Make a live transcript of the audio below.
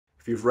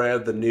If you've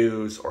read the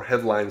news or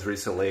headlines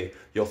recently,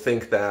 you'll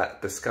think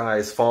that the sky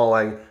is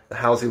falling, the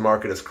housing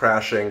market is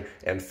crashing,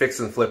 and fix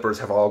and flippers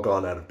have all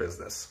gone out of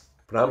business.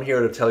 But I'm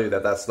here to tell you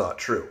that that's not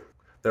true.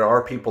 There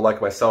are people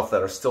like myself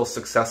that are still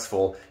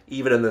successful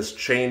even in this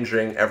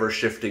changing,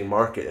 ever-shifting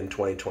market in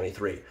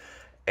 2023.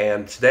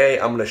 And today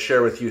I'm going to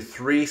share with you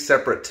 3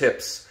 separate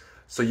tips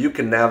so you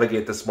can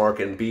navigate this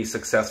market and be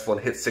successful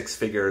and hit 6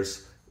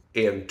 figures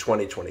in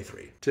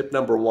 2023. Tip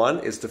number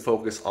 1 is to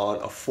focus on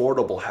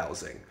affordable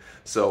housing.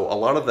 So a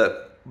lot of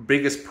the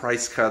biggest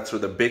price cuts or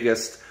the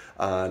biggest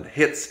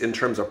hits in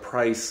terms of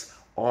price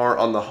are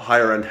on the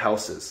higher end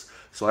houses.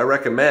 So I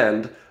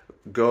recommend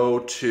go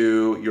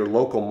to your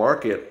local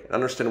market,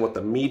 understand what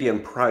the median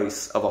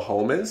price of a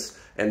home is,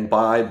 and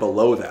buy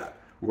below that,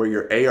 where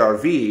your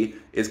ARV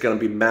is going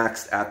to be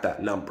maxed at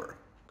that number.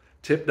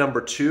 Tip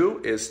number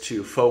 2 is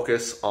to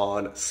focus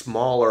on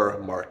smaller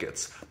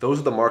markets. Those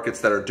are the markets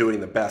that are doing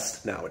the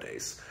best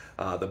nowadays.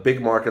 The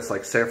big markets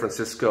like San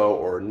Francisco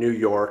or New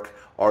York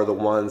are the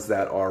ones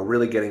that are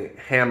really getting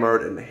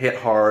hammered and hit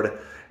hard,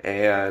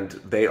 and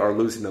they are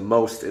losing the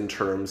most in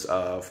terms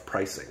of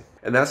pricing.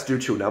 And that's due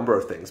to a number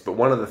of things, but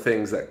one of the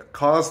things that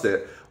caused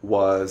it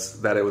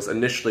was that it was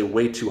initially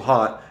way too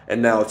hot,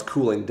 and now it's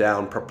cooling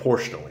down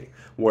proportionally.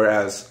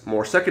 Whereas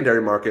more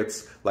secondary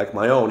markets, like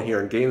my own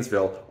here in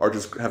Gainesville,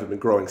 have been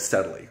growing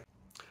steadily.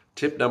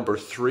 Tip number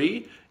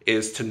 3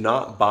 is to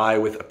not buy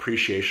with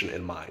appreciation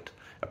in mind.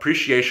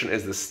 Appreciation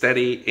is the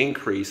steady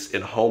increase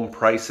in home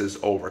prices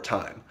over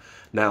time.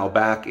 Now,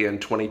 back in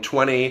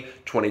 2020,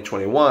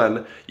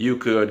 2021, you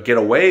could get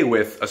away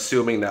with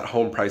assuming that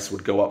home price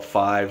would go up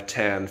 5,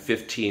 10,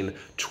 15,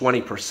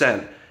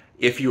 20%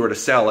 if you were to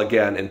sell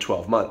again in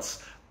 12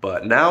 months.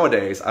 But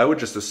nowadays, I would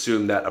just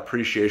assume that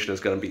appreciation is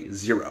going to be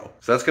 0.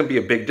 So that's going to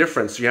be a big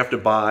difference. So you have to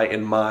buy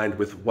in mind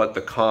with what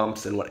the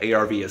comps and what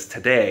ARV is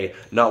today,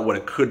 not what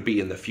it could be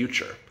in the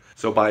future.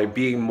 So by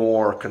being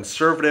more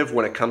conservative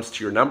when it comes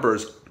to your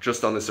numbers,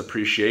 just on this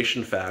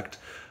appreciation fact,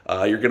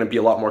 you're going to be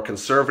a lot more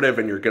conservative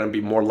and you're going to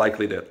be more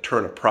likely to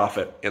turn a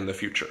profit in the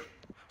future.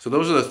 So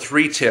those are the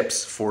 3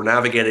 tips for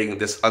navigating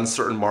this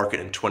uncertain market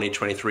in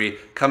 2023,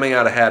 coming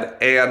out ahead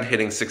and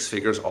hitting 6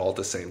 figures all at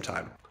the same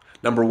time.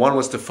 Number 1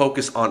 was to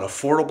focus on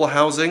affordable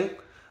housing.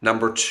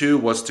 Number 2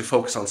 was to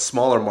focus on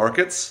smaller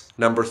markets.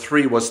 Number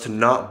 3 was to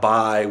not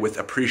buy with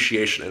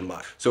appreciation in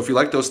mind. So if you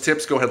like those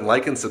tips, go ahead and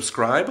like and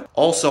subscribe.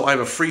 Also, I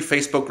have a free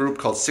Facebook group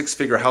called 6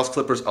 Figure House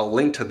Flippers. I'll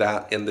link to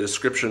that in the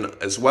description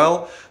as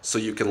well, so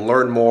you can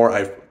learn more. I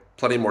have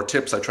plenty more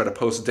tips. I try to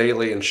post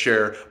daily and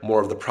share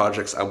more of the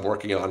projects I'm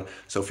working on.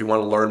 So if you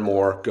want to learn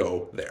more,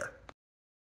 go there.